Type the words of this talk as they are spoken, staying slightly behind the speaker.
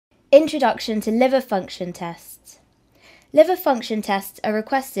Introduction to liver function tests. Liver function tests are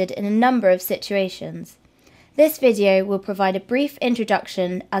requested in a number of situations. This video will provide a brief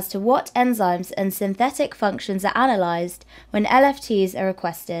introduction as to what enzymes and synthetic functions are analysed when LFTs are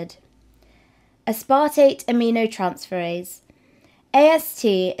requested. Aspartate aminotransferase. AST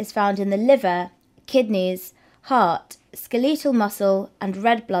is found in the liver, kidneys, heart, skeletal muscle and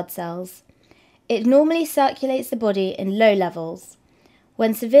red blood cells. It normally circulates the body in low levels.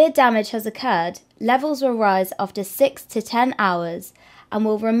 When severe damage has occurred, levels will rise after 6 to 10 hours and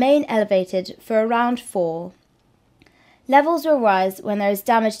will remain elevated for around 4. Levels will rise when there is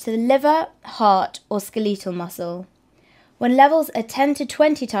damage to the liver, heart or skeletal muscle. When levels are 10 to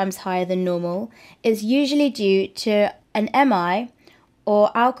 20 times higher than normal, it's usually due to an MI or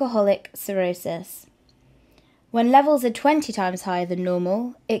alcoholic cirrhosis. When levels are 20 times higher than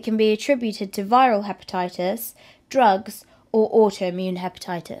normal, it can be attributed to viral hepatitis, drugs, or autoimmune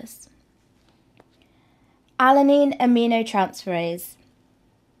hepatitis. Alanine aminotransferase.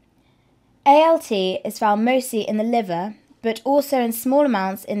 ALT is found mostly in the liver, but also in small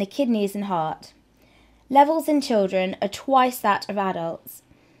amounts in the kidneys and heart. Levels in children are twice that of adults.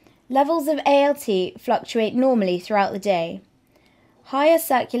 Levels of ALT fluctuate normally throughout the day. Higher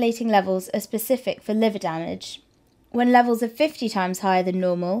circulating levels are specific for liver damage. When levels are 50 times higher than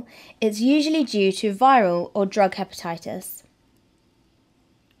normal, it's usually due to viral or drug hepatitis.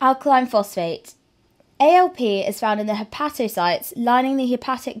 Alkaline phosphate. ALP is found in the hepatocytes lining the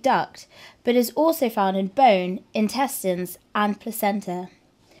hepatic duct, but is also found in bone, intestines, and placenta.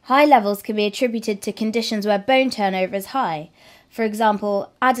 High levels can be attributed to conditions where bone turnover is high, for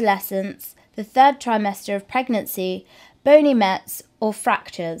example, adolescence, the third trimester of pregnancy, bony mets, or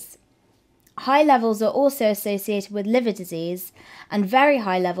fractures. High levels are also associated with liver disease, and very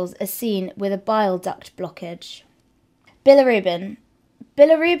high levels are seen with a bile duct blockage. Bilirubin.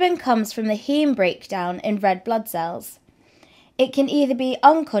 Bilirubin comes from the heme breakdown in red blood cells. It can either be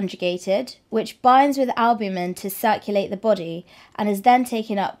unconjugated, which binds with albumin to circulate the body and is then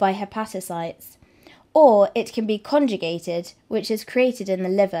taken up by hepatocytes, or it can be conjugated, which is created in the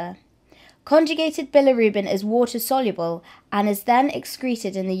liver. Conjugated bilirubin is water-soluble and is then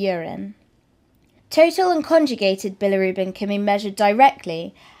excreted in the urine. Total and conjugated bilirubin can be measured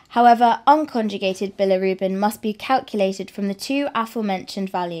directly. However, unconjugated bilirubin must be calculated from the two aforementioned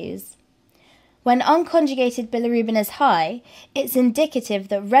values. When unconjugated bilirubin is high, it's indicative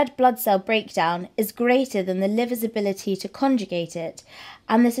that red blood cell breakdown is greater than the liver's ability to conjugate it,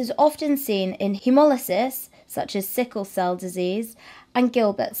 and this is often seen in hemolysis, such as sickle cell disease, and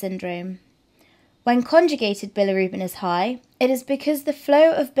Gilbert syndrome. When conjugated bilirubin is high, it is because the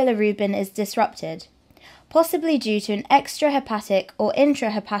flow of bilirubin is disrupted, possibly due to an extrahepatic or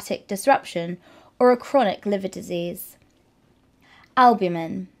intrahepatic disruption or a chronic liver disease.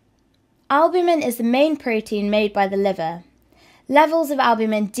 Albumin. Albumin is the main protein made by the liver. Levels of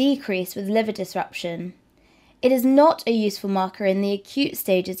albumin decrease with liver disruption. It is not a useful marker in the acute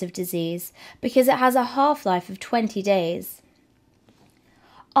stages of disease because it has a half-life of 20 days.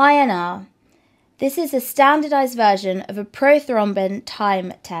 INR. This is a standardized version of a prothrombin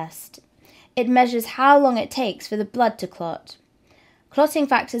time test. It measures how long it takes for the blood to clot. Clotting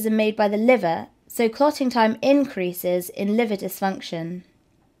factors are made by the liver, so clotting time increases in liver dysfunction.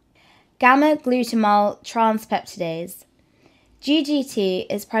 Gamma-glutamyl transpeptidase. GGT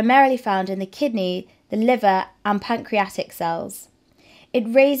is primarily found in the kidney, the liver, and pancreatic cells. It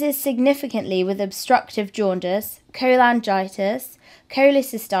raises significantly with obstructive jaundice, cholangitis,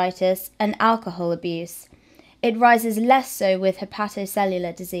 cholecystitis, and alcohol abuse. It rises less so with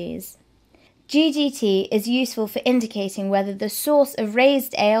hepatocellular disease. GGT is useful for indicating whether the source of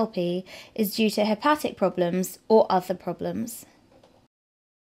raised ALP is due to hepatic problems or other problems.